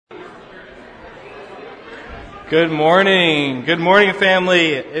Good morning. Good morning,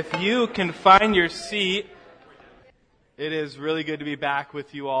 family. If you can find your seat, it is really good to be back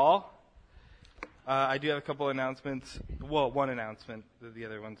with you all. I do have a couple announcements. Well, one announcement. The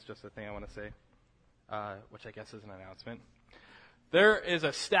other one's just a thing I want to say, which I guess is an announcement. There is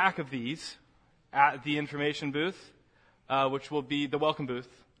a stack of these at the information booth, which will be the welcome booth,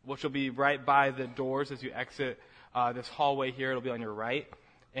 which will be right by the doors as you exit this hallway here. It'll be on your right.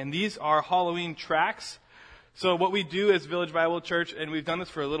 And these are Halloween tracts. So what we do as Village Bible Church, and we've done this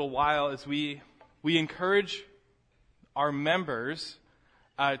for a little while, is we encourage our members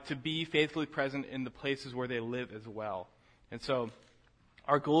to be faithfully present in the places where they live as well. And so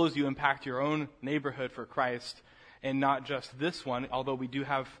our goal is you impact your own neighborhood for Christ and not just this one, although we do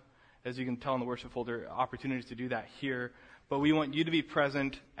have, as you can tell in the worship folder, opportunities to do that here. But we want you to be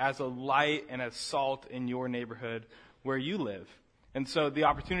present as a light and as salt in your neighborhood where you live. And so the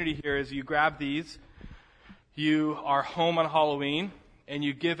opportunity here is you grab these. You are home on Halloween, and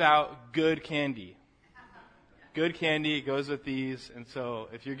you give out good candy. Good candy goes with these, and so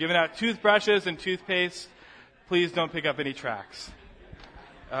if you're giving out toothbrushes and toothpaste, please don't pick up any tracts.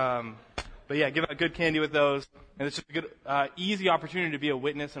 But yeah, give out good candy with those, and it's just a good, easy opportunity to be a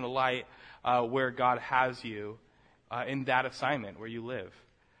witness and a light where God has you in that assignment where you live.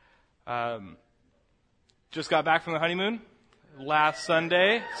 Just got back from the honeymoon last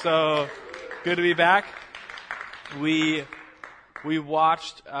Sunday, so good to be back. We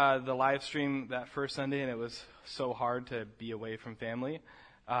watched the live stream that first Sunday, and it was so hard to be away from family.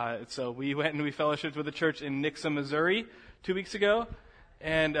 So we went and we fellowshiped with a church in Nixa, Missouri 2 weeks ago,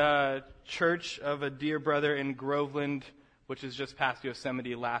 and a church of a dear brother in Groveland, which is just past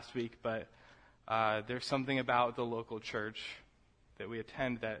Yosemite last week. But there's something about the local church that we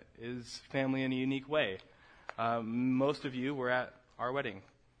attend that is family in a unique way. Most of you were at our wedding,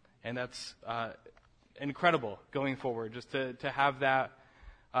 and that's incredible going forward, just to have that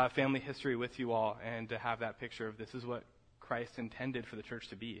family history with you all and to have that picture of this is what Christ intended for the church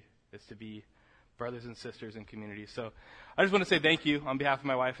to be, is to be brothers and sisters in community. So I just want to say thank you on behalf of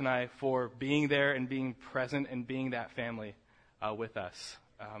my wife and I for being there and being present and being that family with us.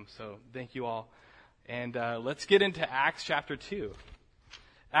 So thank you all. And let's get into Acts chapter 2.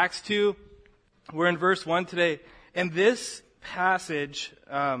 Acts 2, we're in verse 1 today. And this passage,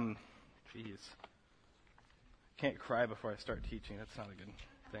 can't cry before I start teaching. That's not a good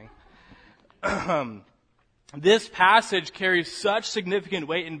thing. This passage carries such significant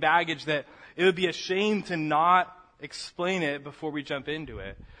weight and baggage that it would be a shame to not explain it before we jump into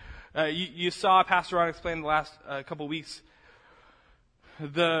it. You saw Pastor Ron explain the last couple weeks.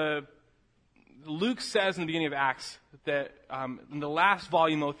 Luke says in the beginning of Acts that in the last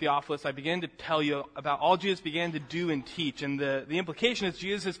volume, O Theophilus, I began to tell you about all Jesus began to do and teach. And the implication is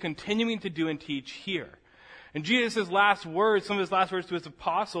Jesus is continuing to do and teach here. And Jesus' last words, some of his last words to his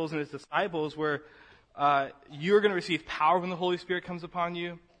apostles and his disciples were, you're going to receive power when the Holy Spirit comes upon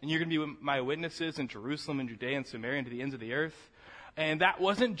you, and you're going to be my witnesses in Jerusalem and Judea and Samaria and to the ends of the earth. And that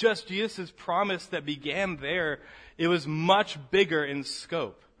wasn't just Jesus' promise that began there. It was much bigger in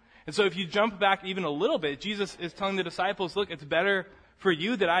scope. And so if you jump back even a little bit, Jesus is telling the disciples, look, it's better for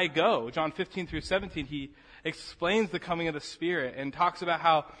you that I go. John 15 through 17, he explains the coming of the Spirit and talks about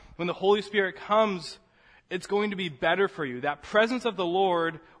how when the Holy Spirit comes, it's going to be better for you. That presence of the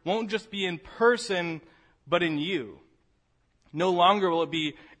Lord won't just be in person, but in you. No longer will it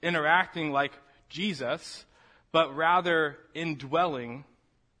be interacting like Jesus, but rather indwelling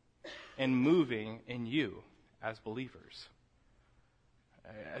and moving in you as believers.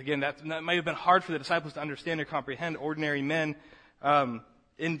 Again, that might have been hard for the disciples to understand or comprehend. Ordinary men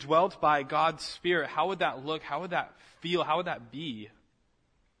indwelt by God's Spirit. How would that look? How would that feel? How would that be?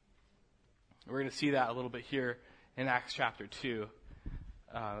 We're going to see that a little bit here in Acts chapter 2.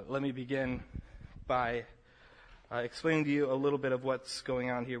 Let me begin by explaining to you a little bit of what's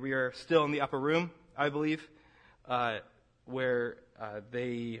going on here. We are still in the upper room, I believe, where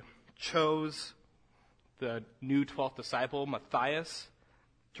they chose the new 12th disciple, Matthias,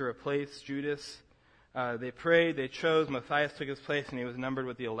 to replace Judas. They prayed, they chose, Matthias took his place, and he was numbered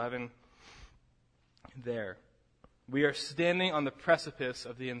with the 11 there. We are standing on the precipice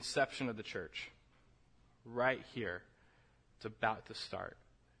of the inception of the church. Right here. It's about to start.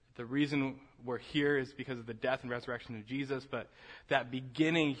 The reason we're here is because of the death and resurrection of Jesus, but that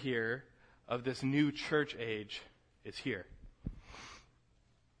beginning here of this new church age is here.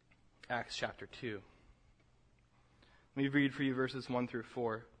 Acts chapter 2. Let me read for you verses 1 through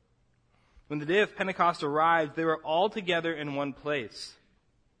 4. When the day of Pentecost arrived, they were all together in one place.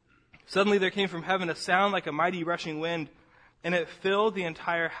 Suddenly there came from heaven a sound like a mighty rushing wind, and it filled the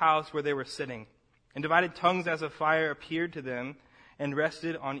entire house where they were sitting. And divided tongues as of fire appeared to them and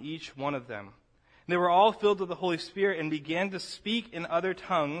rested on each one of them. And they were all filled with the Holy Spirit and began to speak in other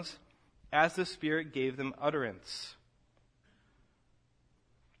tongues as the Spirit gave them utterance.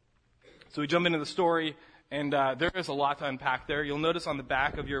 So we jump into the story, and there is a lot to unpack there. You'll notice on the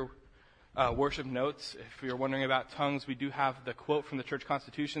back of your worship notes, if you're wondering about tongues, we do have the quote from the church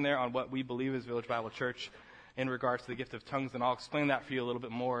constitution there on what we believe is Village Bible Church in regards to the gift of tongues, and I'll explain that for you a little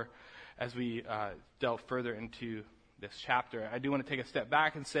bit more as we delve further into this chapter. I do want to take a step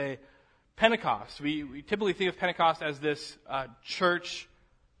back and say Pentecost. We typically think of Pentecost as this church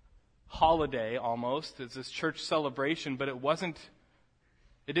holiday almost. It's this church celebration, but it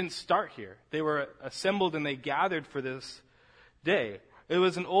didn't start here. They were assembled and they gathered for this day. It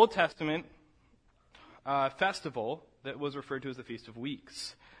was an Old Testament festival that was referred to as the Feast of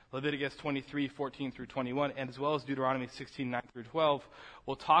Weeks. Leviticus 23, 14 through 21, and as well as Deuteronomy 16, 9 through 12,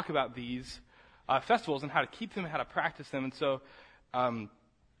 will talk about these festivals and how to keep them, how to practice them. And so,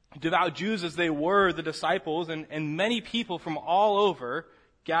 devout Jews as they were, the disciples, and many people from all over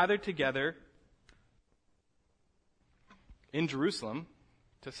gathered together in Jerusalem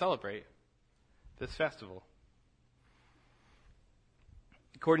to celebrate this festival.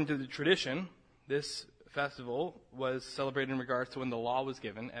 According to the tradition, this festival was celebrated in regards to when the law was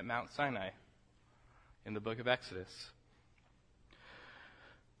given at Mount Sinai in the book of Exodus.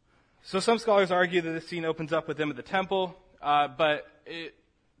 So some scholars argue that this scene opens up with them at the temple, but it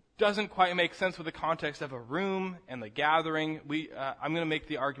doesn't quite make sense with the context of a room and the gathering. I'm going to make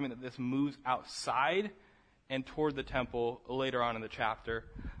the argument that this moves outside and toward the temple later on in the chapter.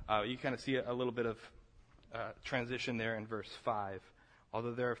 You kind of see a little bit of transition there in verse 5.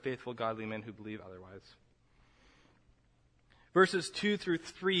 Although there are faithful, godly men who believe otherwise. Verses 2 through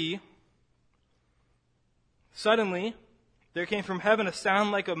 3. Suddenly, there came from heaven a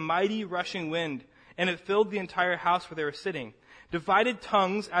sound like a mighty rushing wind, and it filled the entire house where they were sitting. Divided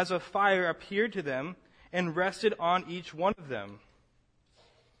tongues as of fire appeared to them and rested on each one of them.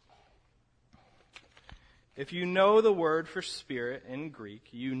 If you know the word for spirit in Greek,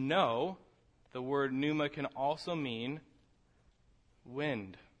 you know the word pneuma can also mean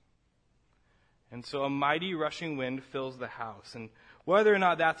wind. And so a mighty rushing wind fills the house. And whether or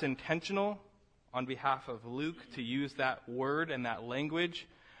not that's intentional on behalf of Luke to use that word and that language,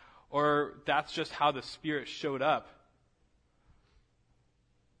 or that's just how the Spirit showed up,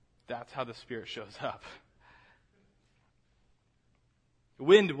 that's how the Spirit shows up.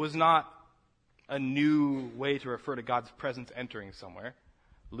 Wind was not a new way to refer to God's presence entering somewhere.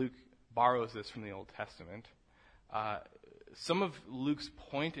 Luke borrows this from the Old Testament. Some of Luke's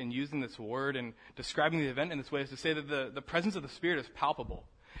point in using this word and describing the event in this way is to say that the presence of the Spirit is palpable.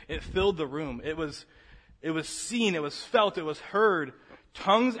 It filled the room. It was seen, it was felt, it was heard.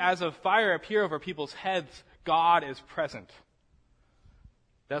 Tongues as of fire appear over people's heads. God is present.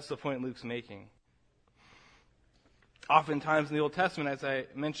 That's the point Luke's making. Oftentimes in the Old Testament, as I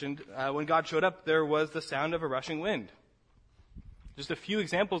mentioned, when God showed up, there was the sound of a rushing wind. Just a few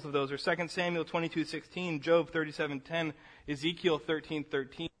examples of those are 2 Samuel 22:16, Job 37:10, Ezekiel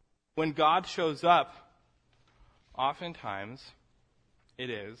 13:13. When God shows up, oftentimes it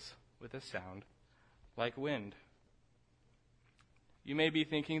is with a sound like wind. You may be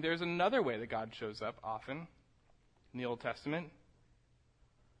thinking there's another way that God shows up often in the Old Testament,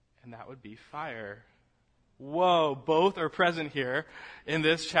 and that would be fire. Whoa, both are present here in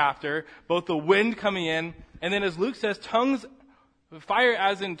this chapter. Both the wind coming in, and then as Luke says, tongues, fire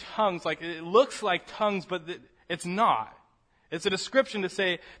as in tongues, like it looks like tongues, but it's not. It's a description to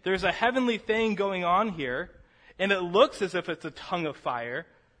say there's a heavenly thing going on here, and it looks as if it's a tongue of fire,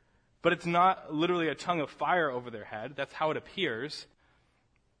 but it's not literally a tongue of fire over their head. That's how it appears.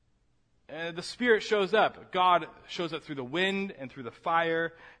 The Spirit shows up. God shows up through the wind and through the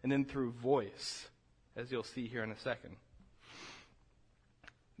fire and then through voice, as you'll see here in a second.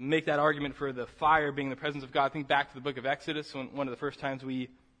 Make that argument for the fire being the presence of God. Think back to the book of Exodus, one of the first times we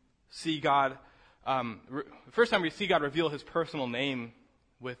see God, first time we see God reveal His personal name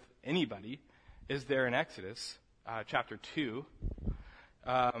with anybody is there in Exodus, chapter 2.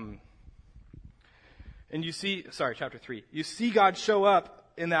 And you see, chapter 3. You see God show up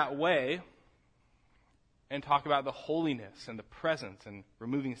in that way and talk about the holiness and the presence and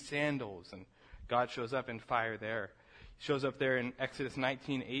removing sandals, and God shows up in fire there. He shows up there in Exodus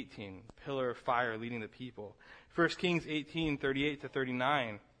 19:18, pillar of fire leading the people. 1 Kings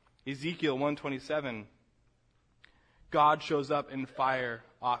 18:38-39, Ezekiel 1:27. God shows up in fire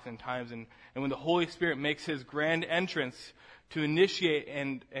oftentimes, and when the Holy Spirit makes His grand entrance to initiate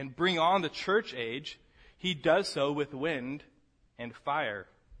and bring on the church age, He does so with wind and fire.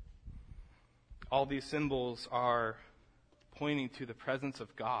 all these symbols are pointing to the presence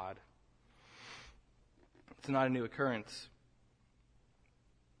of God. It's not a new occurrence.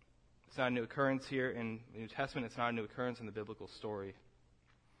 It's not a new occurrence here in the New Testament. It's not a new occurrence in the biblical story.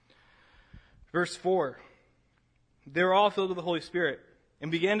 Verse 4, they were all filled with the Holy Spirit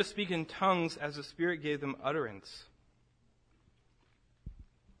and began to speak in tongues as the Spirit gave them utterance.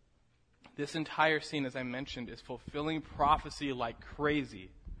 This entire scene, as I mentioned, is fulfilling prophecy like crazy.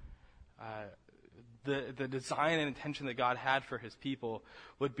 The design and intention that God had for his people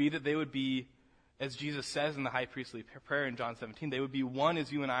would be that they would be, as Jesus says in the high priestly prayer in John 17, they would be one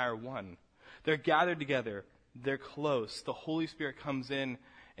as you and I are one. They're gathered together. They're close. The Holy Spirit comes in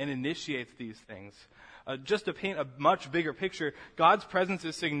and initiates these things. Just to paint a much bigger picture, God's presence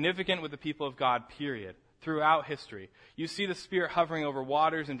is significant with the people of God, period, throughout history. You see the Spirit hovering over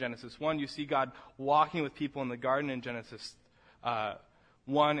waters in Genesis 1. You see God walking with people in the garden in Genesis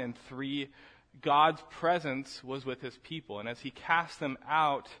 1 and 3. God's presence was with his people. And as he cast them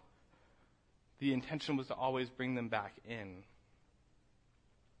out, the intention was to always bring them back in.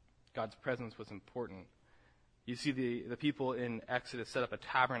 God's presence was important. You see the people in Exodus set up a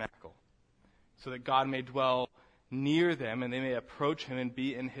tabernacle so that God may dwell near them and they may approach him and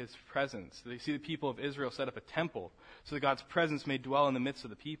be in his presence. You see the people of Israel set up a temple so that God's presence may dwell in the midst of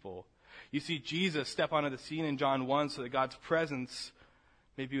the people. You see Jesus step onto the scene in John 1 so that God's presence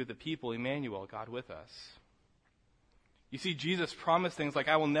may be with the people, Emmanuel, God with us. You see Jesus promise things like,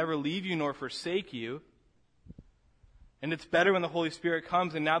 I will never leave you nor forsake you. And it's better when the Holy Spirit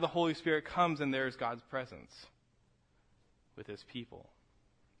comes, and now the Holy Spirit comes and there is God's presence with his people.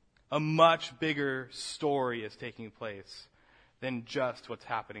 A much bigger story is taking place than just what's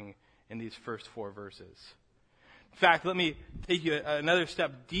happening in these first 4 verses. In fact, let me take you another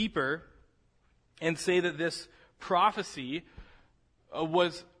step deeper and say that this prophecy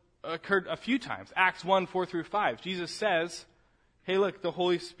occurred a few times. Acts 1, 4 through 5. Jesus says, hey, look, the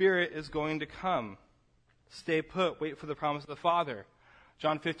Holy Spirit is going to come. Stay put. Wait for the promise of the Father.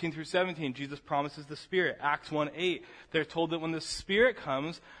 John 15 through 17, Jesus promises the Spirit. Acts 1, 8, they're told that when the Spirit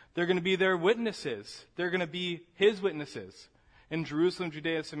comes, they're going to be their witnesses. They're going to be his witnesses in Jerusalem,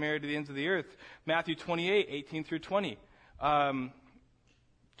 Judea, Samaria, to the ends of the earth. Matthew 28, 18 through 20.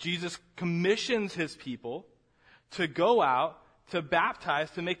 Jesus commissions his people to go out, to baptize,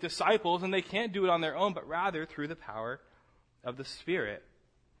 to make disciples, and they can't do it on their own, but rather through the power of the Spirit.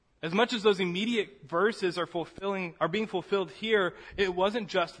 As much as those immediate verses are being fulfilled here, it wasn't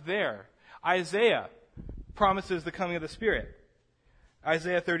just there. Isaiah promises the coming of the Spirit.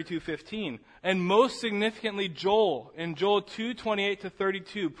 Isaiah 32:15. And most significantly, Joel, in Joel 2:28 to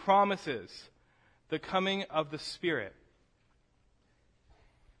 32, promises the coming of the Spirit.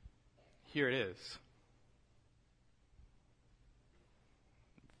 Here it is.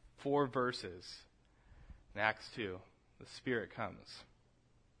 4 verses in Acts 2. The Spirit comes.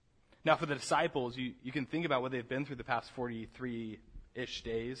 Now, for the disciples, you can think about what they've been through the past 43-ish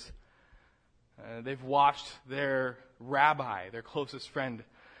days. They've watched their rabbi, their closest friend,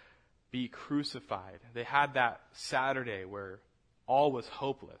 be crucified. They had that Saturday where all was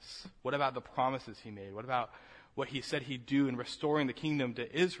hopeless. What about the promises he made? What about what he said he'd do in restoring the kingdom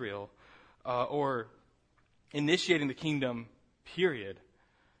to Israel or initiating the kingdom, period?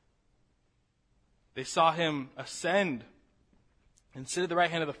 They saw him ascend and sit at the right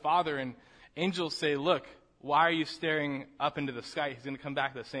hand of the Father, and angels say, look, why are you staring up into the sky? He's going to come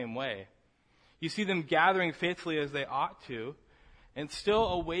back the same way. You see them gathering faithfully as they ought to, and still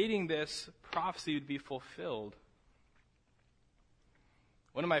awaiting this prophecy to be fulfilled.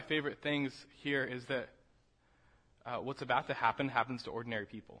 One of my favorite things here is that what's about to happen happens to ordinary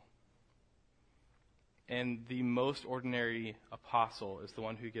people. And the most ordinary apostle is the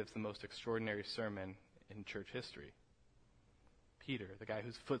one who gives the most extraordinary sermon in church history. Peter, the guy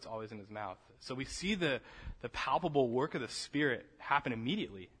whose foot's always in his mouth. So we see the palpable work of the Spirit happen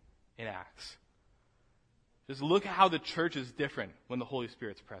immediately in Acts. Just look at how the church is different when the Holy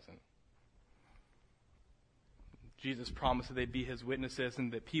Spirit's present. Jesus promised that they'd be his witnesses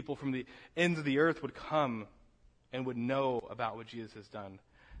and that people from the ends of the earth would come and would know about what Jesus has done.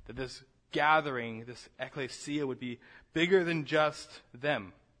 That this gathering, this ecclesia, would be bigger than just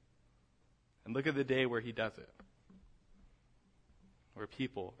them. And look at the day where he does it. Where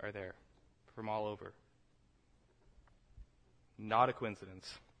people are there from all over. Not a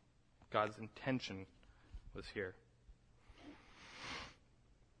coincidence. God's intention was here.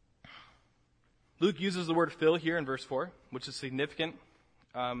 Luke uses the word fill here in verse 4, which is significant.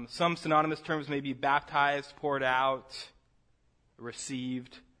 Some synonymous terms may be baptized, poured out,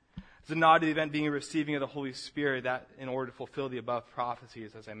 received. It's a nod to the event being a receiving of the Holy Spirit that in order to fulfill the above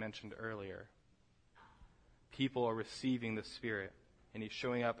prophecies, as I mentioned earlier. people are receiving the Spirit, and He's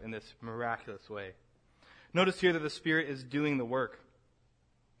showing up in this miraculous way. Notice here that the Spirit is doing the work,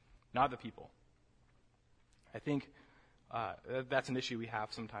 not the people. I think that's an issue we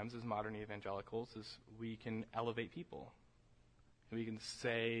have sometimes as modern evangelicals, is we can elevate people. We can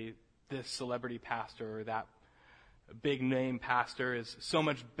say this celebrity pastor or that big name pastor is so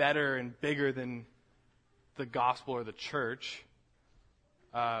much better and bigger than the gospel or the church,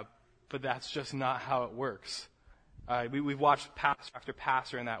 but that's just not how it works. We've watched pastor after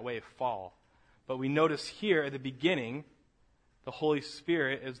pastor in that way fall. But we notice here at the beginning, the Holy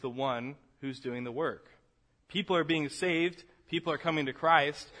Spirit is the one who's doing the work. People are being saved, people are coming to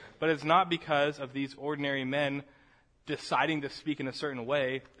Christ, but it's not because of these ordinary men deciding to speak in a certain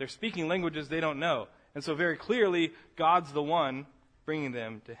way. They're speaking languages they don't know. And so very clearly, God's the one bringing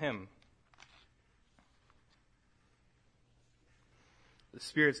them to Him. The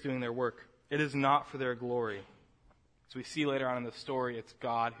Spirit's doing their work. It is not for their glory. As we see later on in the story, it's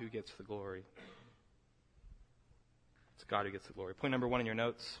God who gets the glory. It's God who gets the glory. Point number 1 in your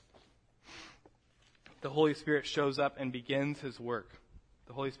notes. The Holy Spirit shows up and begins His work.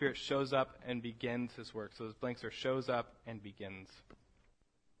 The Holy Spirit shows up and begins His work. So those blanks are shows up and begins.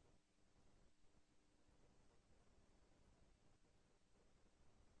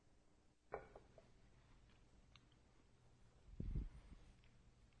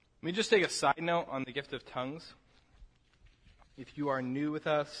 Let me just take a side note on the gift of tongues. If you are new with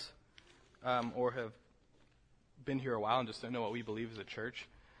us or have been here a while and just don't know what we believe as a church,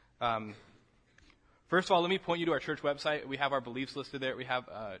 first of all, let me point you to our church website. We have our beliefs listed there. We have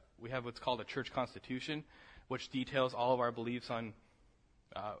what's called a church constitution, which details all of our beliefs on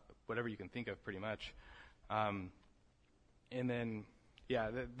whatever you can think of, pretty much. And then,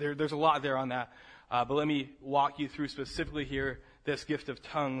 there's a lot there on that. But let me walk you through specifically here this gift of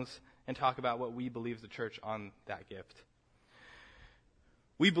tongues and talk about what we believe as the church on that gift.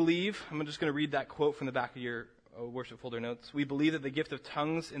 We believe, I'm just going to read that quote from the back of your worship folder notes. We believe that the gift of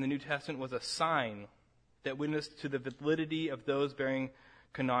tongues in the New Testament was a sign that witnessed to the validity of those bearing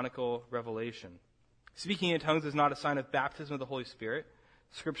canonical revelation. Speaking in tongues is not a sign of baptism of the Holy Spirit.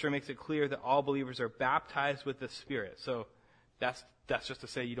 Scripture makes it clear that all believers are baptized with the Spirit. So that's just to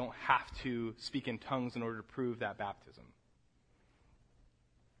say you don't have to speak in tongues in order to prove that baptism.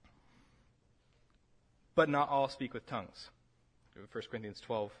 But not all speak with tongues. 1 Corinthians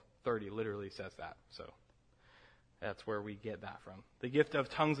 12:30 literally says that. So that's where we get that from. The gift of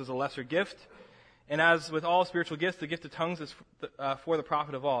tongues is a lesser gift. And as with all spiritual gifts, the gift of tongues is for the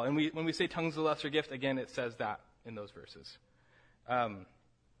profit of all. And when we say tongues is a lesser gift, again, it says that in those verses.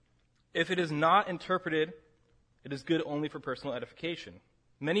 If it is not interpreted, it is good only for personal edification.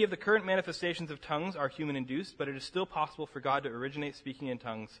 Many of the current manifestations of tongues are human-induced, but it is still possible for God to originate speaking in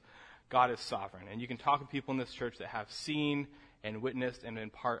tongues. God is sovereign. And you can talk to people in this church that have seen and witnessed and been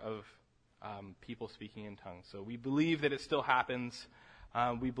part of people speaking in tongues. So we believe that it still happens.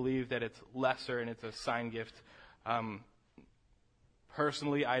 We believe that it's lesser and it's a sign gift.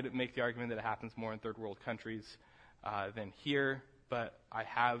 Personally, I'd make the argument that it happens more in third world countries than here. But I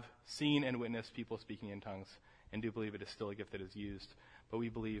have seen and witnessed people speaking in tongues and do believe it is still a gift that is used. But we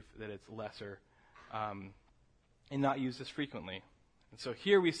believe that it's lesser and not used as frequently. And so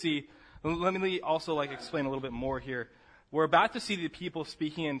here we see, let me also explain a little bit more here. We're about to see the people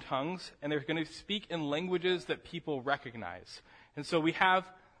speaking in tongues, and they're going to speak in languages that people recognize. And so we have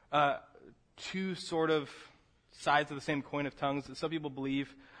two sort of sides of the same coin of tongues that some people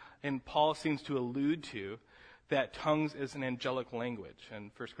believe, and Paul seems to allude to, that tongues is an angelic language.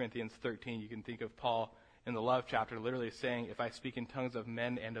 In 1 Corinthians 13, you can think of Paul in the love chapter literally saying, if I speak in tongues of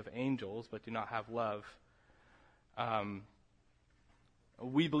men and of angels, but do not have love.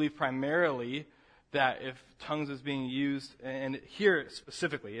 We believe primarily that if tongues is being used, and here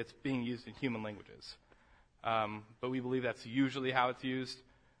specifically, it's being used in human languages. But we believe that's usually how it's used,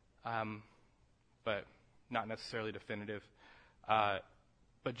 but not necessarily definitive.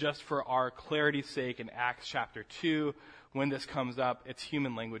 But just for our clarity's sake, in Acts chapter 2, when this comes up, it's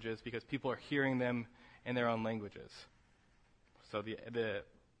human languages because people are hearing them in their own languages. So the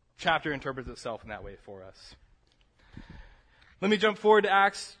chapter interprets itself in that way for us. Let me jump forward to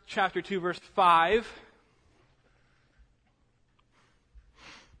Acts chapter 2, verse 5.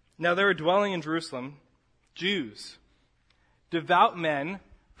 Now there were dwelling in Jerusalem Jews, devout men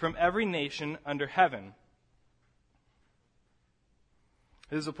from every nation under heaven.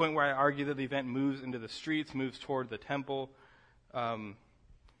 This is a point where I argue that the event moves into the streets, moves toward the temple. Due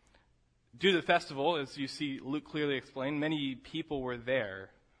to the festival, as you see Luke clearly explained, many people were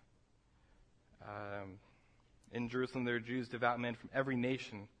there. In Jerusalem, there are Jews, devout men from every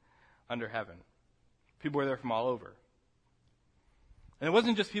nation under heaven. People were there from all over. And it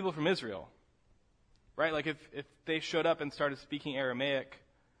wasn't just people from Israel, right? Like if they showed up and started speaking Aramaic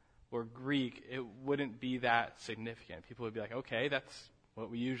or Greek, it wouldn't be that significant. People would be like, okay, that's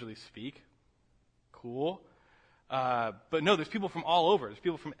what we usually speak. Cool. But no, there's people from all over. There's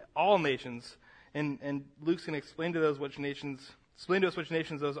people from all nations. And Luke's going to explain to us which nations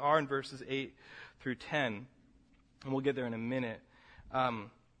those are in verses 8 through 10. And we'll get there in a minute.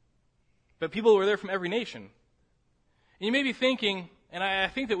 But people were there from every nation. And you may be thinking, and I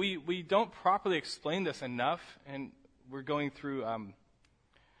think that we don't properly explain this enough, and we're going through,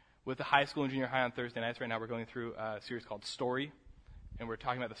 with the high school and junior high on Thursday nights right now, we're going through a series called Story, and we're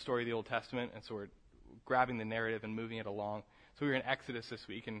talking about the story of the Old Testament, and so we're grabbing the narrative and moving it along. So we were in Exodus this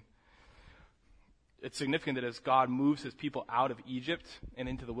week, and it's significant that as God moves his people out of Egypt and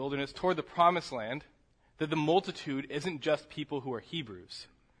into the wilderness toward the promised land, that the multitude isn't just people who are Hebrews.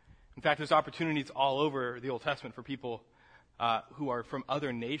 In fact, there's opportunities all over the Old Testament for people who are from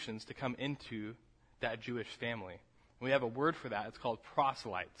other nations to come into that Jewish family. And we have a word for that. It's called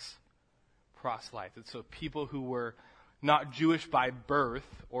proselytes. Proselytes. It's so people who were not Jewish by birth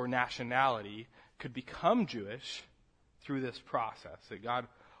or nationality could become Jewish through this process. That God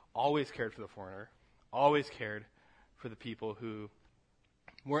always cared for the foreigner, always cared for the people who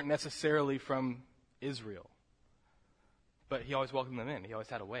weren't necessarily from Israel. But he always welcomed them in. He always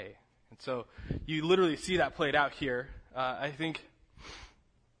had a way. And so you literally see that played out here. I think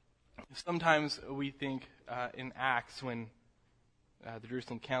sometimes we think in Acts when the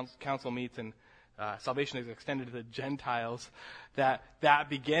Jerusalem Council meets and salvation is extended to the Gentiles, that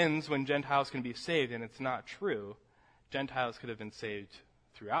begins when Gentiles can be saved, and it's not true. Gentiles could have been saved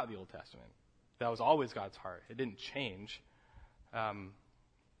throughout the Old Testament. That was always God's heart. It didn't change. The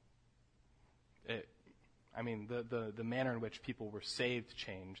manner in which people were saved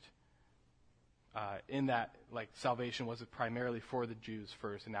changed. In that, like, salvation was primarily for the Jews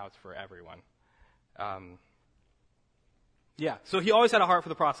first, and now it's for everyone. So he always had a heart for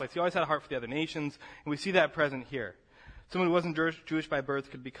the proselytes. He always had a heart for the other nations, and we see that present here. Someone who wasn't Jewish by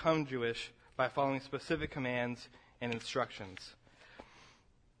birth could become Jewish by following specific commands and instructions.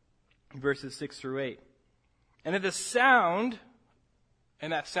 Verses 6 through 8. And at the sound,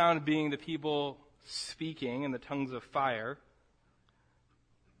 and that sound being the people speaking in the tongues of fire,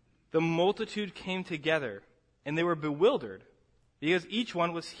 the multitude came together, and they were bewildered, because each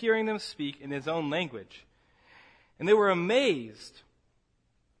one was hearing them speak in his own language. And they were amazed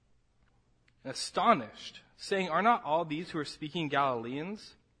and astonished, saying, "Are not all these who are speaking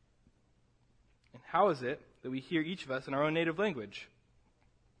Galileans? And how is it that we hear each of us in our own native language?"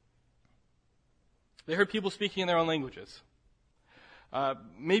 They heard people speaking in their own languages.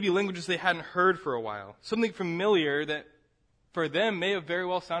 Maybe languages they hadn't heard for a while. Something familiar that for them may have very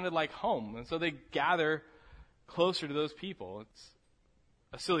well sounded like home. And so they gather closer to those people. It's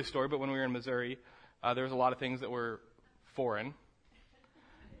a silly story, but when we were in Missouri, there was a lot of things that were foreign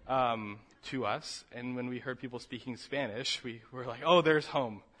to us. And when we heard people speaking Spanish, we were like, oh, there's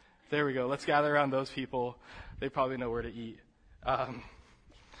home. There we go. Let's gather around those people. They probably know where to eat.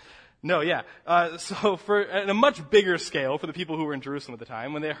 So at a much bigger scale for the people who were in Jerusalem at the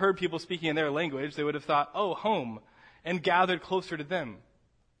time, when they heard people speaking in their language, they would have thought, oh, home, and gathered closer to them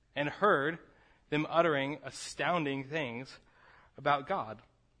and heard them uttering astounding things about God,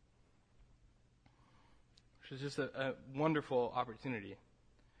 which is just a wonderful opportunity.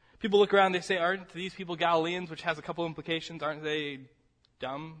 People look around, they say, aren't these people Galileans, which has a couple implications? Aren't they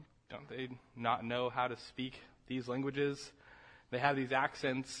dumb? Don't they not know how to speak these languages? They have these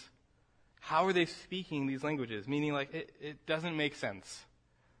accents. How are they speaking these languages? Meaning, like, it doesn't make sense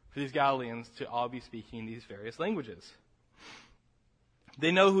for these Galileans to all be speaking these various languages.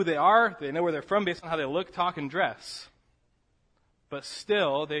 They know who they are. They know where they're from based on how they look, talk, and dress. But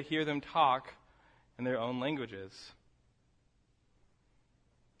still, they hear them talk in their own languages.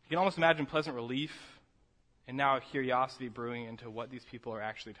 You can almost imagine pleasant relief and now a curiosity brewing into what these people are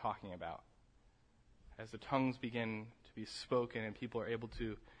actually talking about. As the tongues begin to be spoken and people are able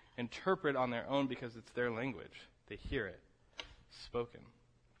to interpret on their own because it's their language. They hear it spoken.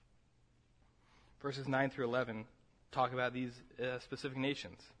 Verses 9 through 11 talk about these specific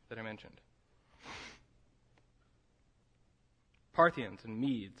nations that are mentioned. Parthians and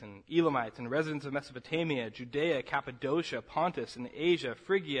Medes and Elamites and residents of Mesopotamia, Judea, Cappadocia, Pontus and Asia,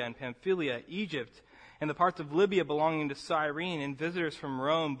 Phrygia and Pamphylia, Egypt, and the parts of Libya belonging to Cyrene, and visitors from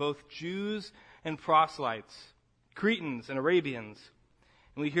Rome, both Jews and proselytes, Cretans and Arabians.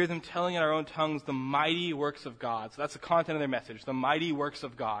 And we hear them telling in our own tongues the mighty works of God. So that's the content of their message, the mighty works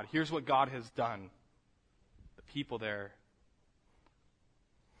of God. Here's what God has done. The people there,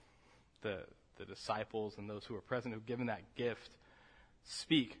 the the disciples and those who were present who've given that gift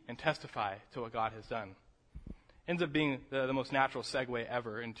speak and testify to what God has done. Ends up being the most natural segue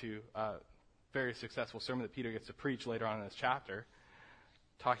ever into a very successful sermon that Peter gets to preach later on in this chapter,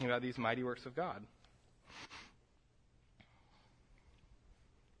 talking about these mighty works of God.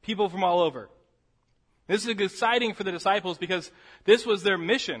 People from all over. This is exciting for the disciples because this was their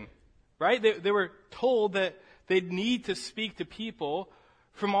mission, right? They were told that they'd need to speak to people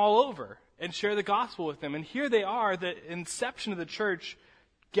from all over and share the gospel with them. And here they are, the inception of the church,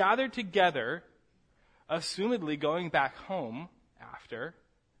 gathered together, assumedly going back home after,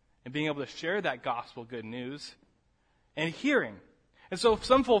 and being able to share that gospel good news, and hearing. And so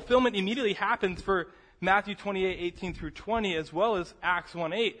some fulfillment immediately happens for Matthew 28:18 through 20, as well as Acts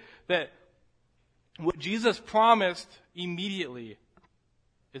 1:8, that what Jesus promised immediately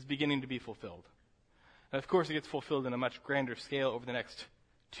is beginning to be fulfilled. And of course, it gets fulfilled in a much grander scale over the next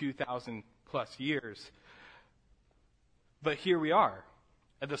 2,000 plus years. But here we are,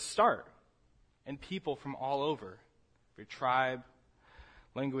 at the start, and people from all over, every tribe,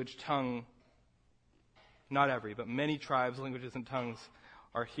 language, tongue, not every, but many tribes, languages, and tongues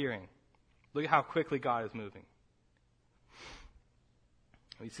are hearing. Look at how quickly God is moving.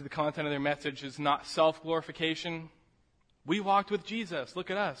 You see the content of their message is not self-glorification. We walked with Jesus. Look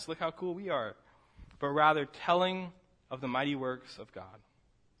at us. Look how cool we are. But rather telling of the mighty works of God.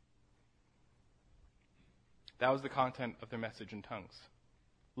 That was the content of their message in tongues.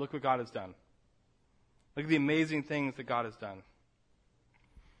 Look what God has done. Look at the amazing things that God has done.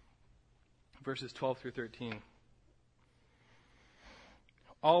 Verses 12 through 13.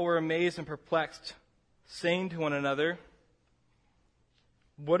 All were amazed and perplexed, saying to one another,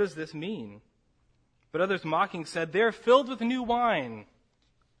 "What does this mean?" But others mocking said, "They're filled with new wine.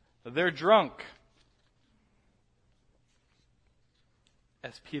 They're drunk."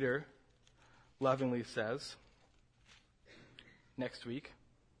 As Peter lovingly says next week,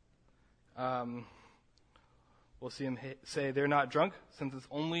 we'll see him say they're not drunk since it's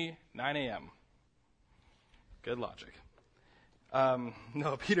only 9 a.m. Good logic.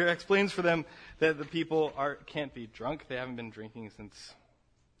 No, Peter explains for them that the people can't be drunk. They haven't been drinking since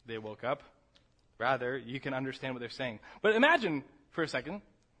they woke up. Rather, you can understand what they're saying. But imagine for a second,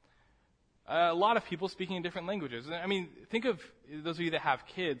 a lot of people speaking in different languages. I mean, think of those of you that have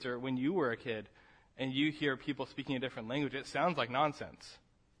kids, or when you were a kid, and you hear people speaking a different language. It sounds like nonsense.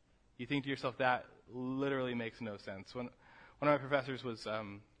 You think to yourself, that literally makes no sense. One of my professors was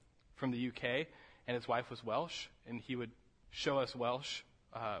from the UK, and his wife was Welsh, and he would show us Welsh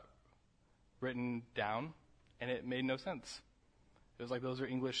written down, and it made no sense. It was like those are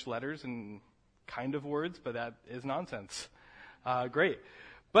English letters and kind of words, but that is nonsense. Great.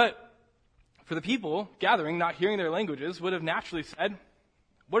 But for the people gathering, not hearing their languages, would have naturally said,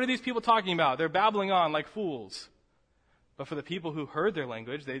 "What are these people talking about? They're babbling on like fools." But for the people who heard their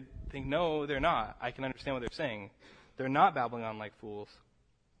language, they think, "No, they're not. I can understand what they're saying. They're not babbling on like fools."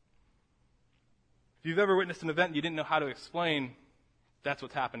 If you've ever witnessed an event you didn't know how to explain, that's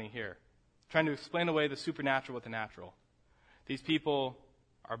what's happening here. Trying to explain away the supernatural with the natural. These people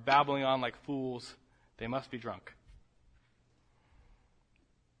are babbling on like fools. They must be drunk.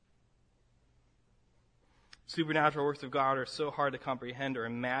 Supernatural works of God are so hard to comprehend or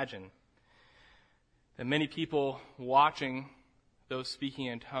imagine that many people watching those speaking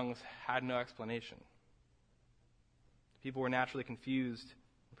in tongues had no explanation. People were naturally confused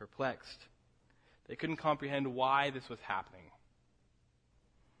and perplexed. They couldn't comprehend why this was happening.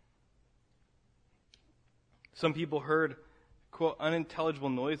 Some people heard, quote, unintelligible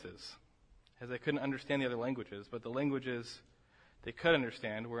noises, as they couldn't understand the other languages, but the languages they could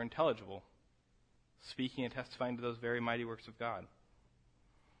understand were intelligible, speaking and testifying to those very mighty works of God.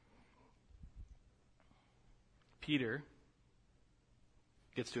 Peter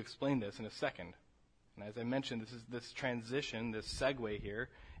gets to explain this in a second. And as I mentioned, this transition, this segue here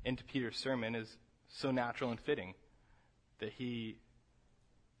into Peter's sermon is so natural and fitting that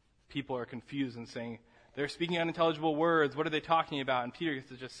people are confused and saying, "They're speaking unintelligible words. What are they talking about?" And Peter gets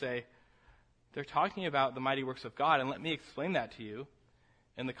to just say, "They're talking about the mighty works of God, and let me explain that to you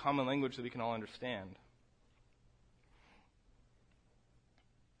in the common language that we can all understand."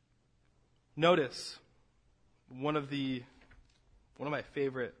 Notice one of my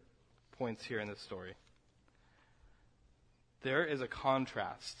favorite points here in this story. There is a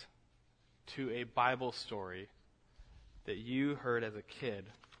contrast to a Bible story that you heard as a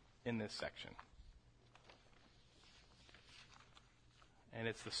kid in this section. And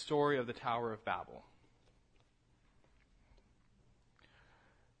it's the story of the Tower of Babel.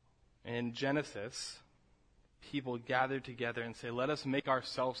 In Genesis, people gathered together and say, let us make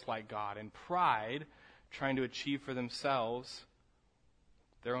ourselves like God. And pride, trying to achieve for themselves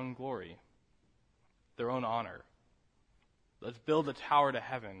their own glory, their own honor. Let's build a tower to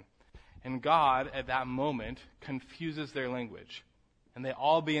heaven. And God, at that moment, confuses their language. And they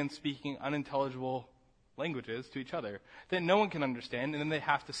all begin speaking unintelligible languages to each other that no one can understand, and then they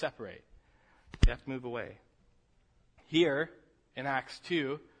have to separate. They have to move away. Here, in Acts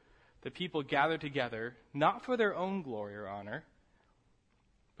 2, the people gather together, not for their own glory or honor,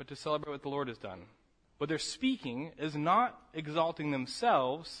 but to celebrate what the Lord has done. What they're speaking is not exalting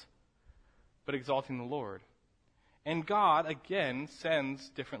themselves, but exalting the Lord. And God, again, sends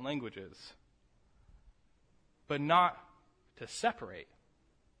different languages, but not to separate,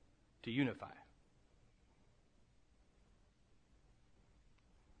 to unify.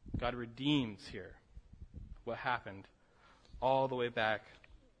 God redeems here what happened all the way back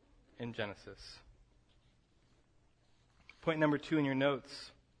in Genesis. Point number 2 in your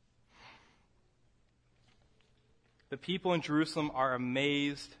notes. The people in Jerusalem are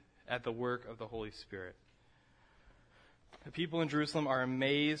amazed at the work of the Holy Spirit. The people in Jerusalem are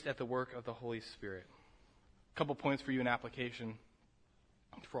amazed at the work of the Holy Spirit. A couple points for you in application,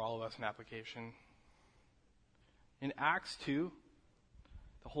 for all of us in application. In Acts 2,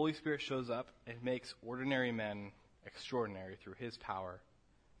 the Holy Spirit shows up and makes ordinary men extraordinary through His power,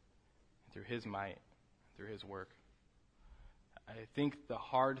 through His might, through His work. I think the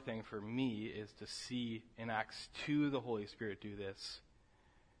hard thing for me is to see in Acts 2 the Holy Spirit do this,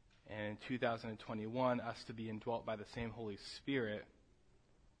 and in 2021 us to be indwelt by the same Holy Spirit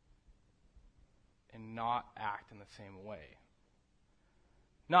and not act in the same way.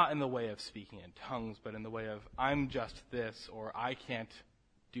 Not in the way of speaking in tongues, but in the way of, I'm just this, or I can't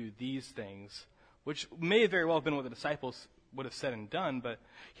do these things, which may very well have been what the disciples would have said and done, but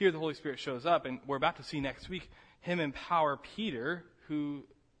here the Holy Spirit shows up, and we're about to see next week Him empower Peter, who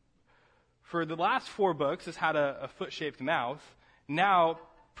for the last 4 books has had a foot-shaped mouth, now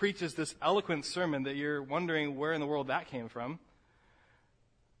preaches this eloquent sermon that you're wondering where in the world that came from.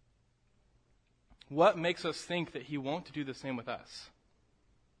 What makes us think that He won't do the same with us?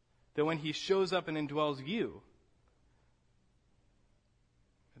 That when He shows up and indwells you,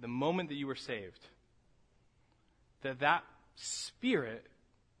 the moment that you were saved, that Spirit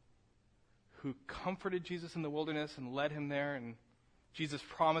who comforted Jesus in the wilderness and led Him there, and Jesus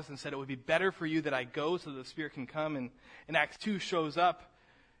promised and said it would be better for you that I go so that the Spirit can come, and in Acts 2 shows up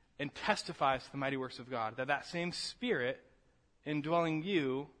and testifies to the mighty works of God, that same Spirit indwelling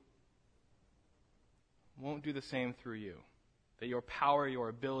you won't do the same through you. That your power, your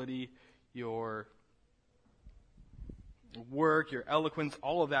ability, your work, your eloquence,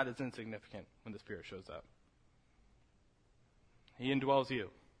 all of that is insignificant when the Spirit shows up. He indwells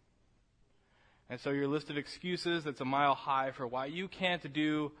you. And so your list of excuses that's a mile high for why you can't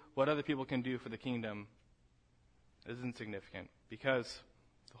do what other people can do for the kingdom is insignificant, because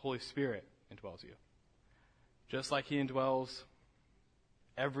the Holy Spirit indwells you. Just like He indwells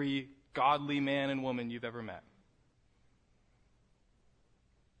every godly man and woman you've ever met.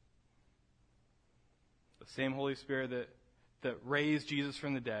 The same Holy Spirit that raised Jesus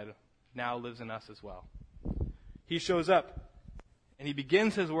from the dead now lives in us as well. He shows up, and He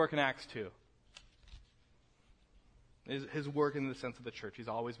begins His work in Acts 2. His work in the sense of the church. He's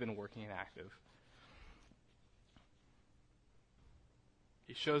always been working and active.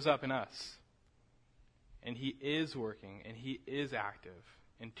 He shows up in us, and He is working, and He is active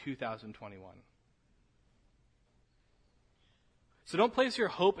in 2021. So don't place your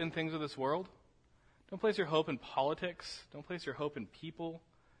hope in things of this world. Don't place your hope in politics. Don't place your hope in people.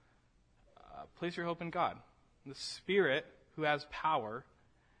 Place your hope in God, the Spirit who has power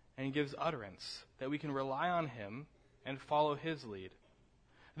and He gives utterance, that we can rely on Him and follow His lead.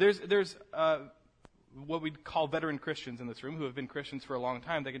 There's what we'd call veteran Christians in this room who have been Christians for a long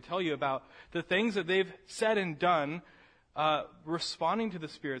time. They can tell you about the things that they've said and done responding to the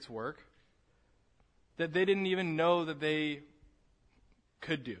Spirit's work that they didn't even know that they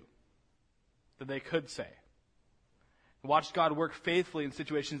could do, that they could say. Watched God work faithfully in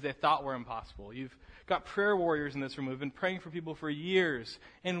situations they thought were impossible. You've got prayer warriors in this room who have been praying for people for years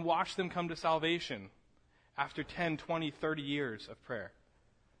and watched them come to salvation after 10, 20, 30 years of prayer.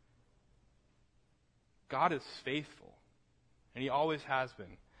 God is faithful, and He always has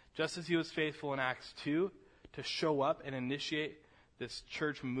been. Just as He was faithful in Acts 2 to show up and initiate this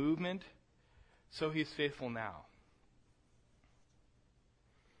church movement, so He's faithful now.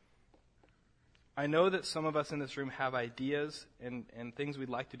 I know that some of us in this room have ideas and things we'd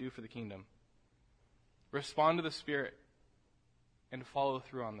like to do for the kingdom. Respond to the Spirit and follow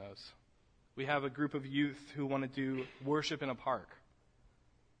through on those. We have a group of youth who want to do worship in a park.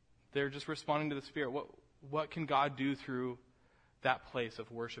 They're just responding to the Spirit. What can God do through that place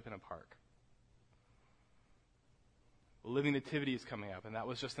of worship in a park? Living Nativity is coming up, and that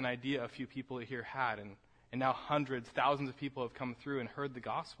was just an idea a few people here had, and now hundreds, thousands of people have come through and heard the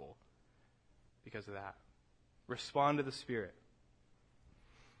gospel because of that. Respond to the Spirit.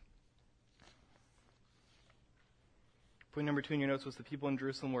 Point number 2 in your notes was the people in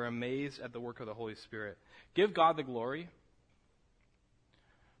Jerusalem were amazed at the work of the Holy Spirit. Give God the glory.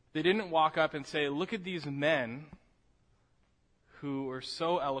 They didn't walk up and say, look at these men who are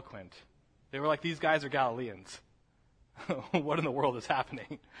so eloquent. They were like, these guys are Galileans. What in the world is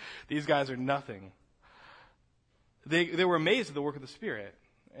happening? These guys are nothing. They were amazed at the work of the Spirit.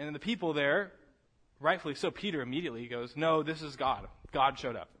 And the people there, rightfully so, Peter immediately goes, no, this is God. God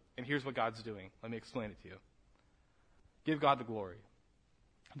showed up. And here's what God's doing. Let me explain it to you. Give God the glory.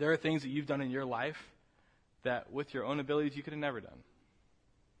 There are things that you've done in your life that with your own abilities you could have never done.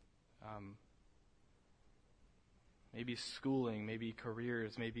 Maybe schooling, maybe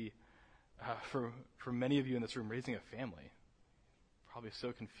careers, maybe for many of you in this room, raising a family. Probably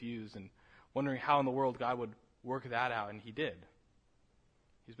so confused and wondering how in the world God would work that out, and He did.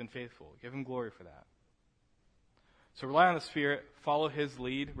 He's been faithful. Give Him glory for that. So rely on the Spirit, follow His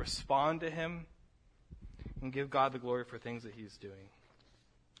lead, respond to Him, and give God the glory for things that He's doing.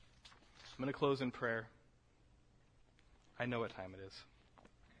 I'm going to close in prayer. I know what time it is.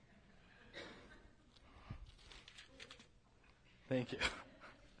 Thank you.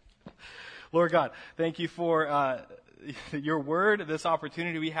 Lord God, thank you for your word, this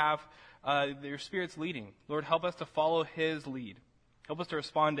opportunity we have, your Spirit's leading. Lord, help us to follow His lead. Help us to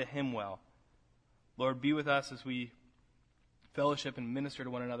respond to Him well. Lord, be with us as we fellowship and minister to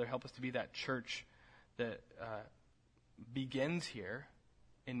one another. Help us to be that church that begins here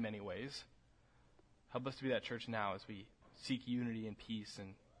in many ways. Help us to be that church now as we seek unity and peace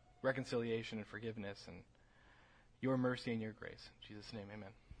and reconciliation and forgiveness and your mercy and your grace. In Jesus' name, amen.